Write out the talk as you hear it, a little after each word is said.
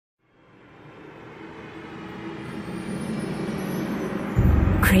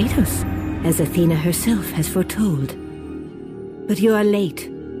Kratos, as Athena herself has foretold. But you are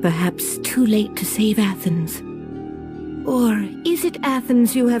late, perhaps too late to save Athens. Or is it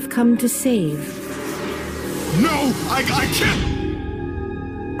Athens you have come to save? No, I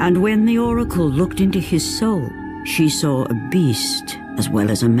can't! And when the oracle looked into his soul, she saw a beast as well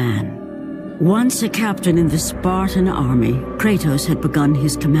as a man. Once a captain in the Spartan army, Kratos had begun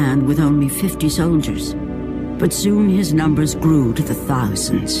his command with only 50 soldiers. But soon his numbers grew to the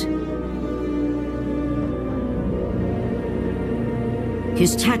thousands.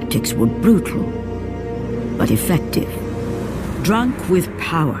 His tactics were brutal, but effective. Drunk with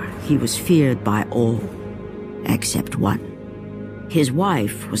power, he was feared by all, except one. His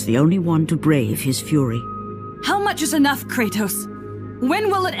wife was the only one to brave his fury. How much is enough, Kratos?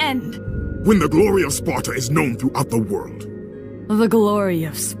 When will it end? When the glory of Sparta is known throughout the world. The glory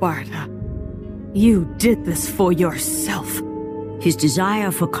of Sparta. You did this for yourself. His desire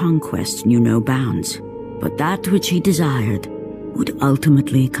for conquest knew no bounds, but that which he desired would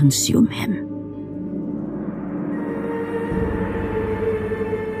ultimately consume him.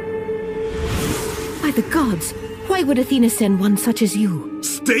 By the gods, why would Athena send one such as you?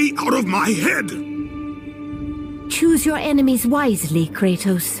 Stay out of my head! Choose your enemies wisely,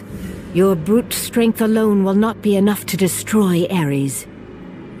 Kratos. Your brute strength alone will not be enough to destroy Ares.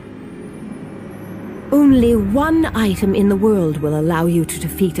 Only one item in the world will allow you to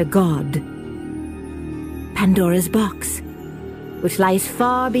defeat a god. Pandora's box, which lies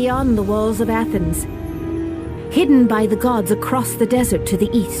far beyond the walls of Athens, hidden by the gods across the desert to the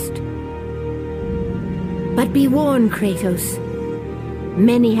east. But be warned, Kratos.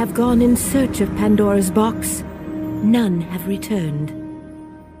 Many have gone in search of Pandora's box. None have returned.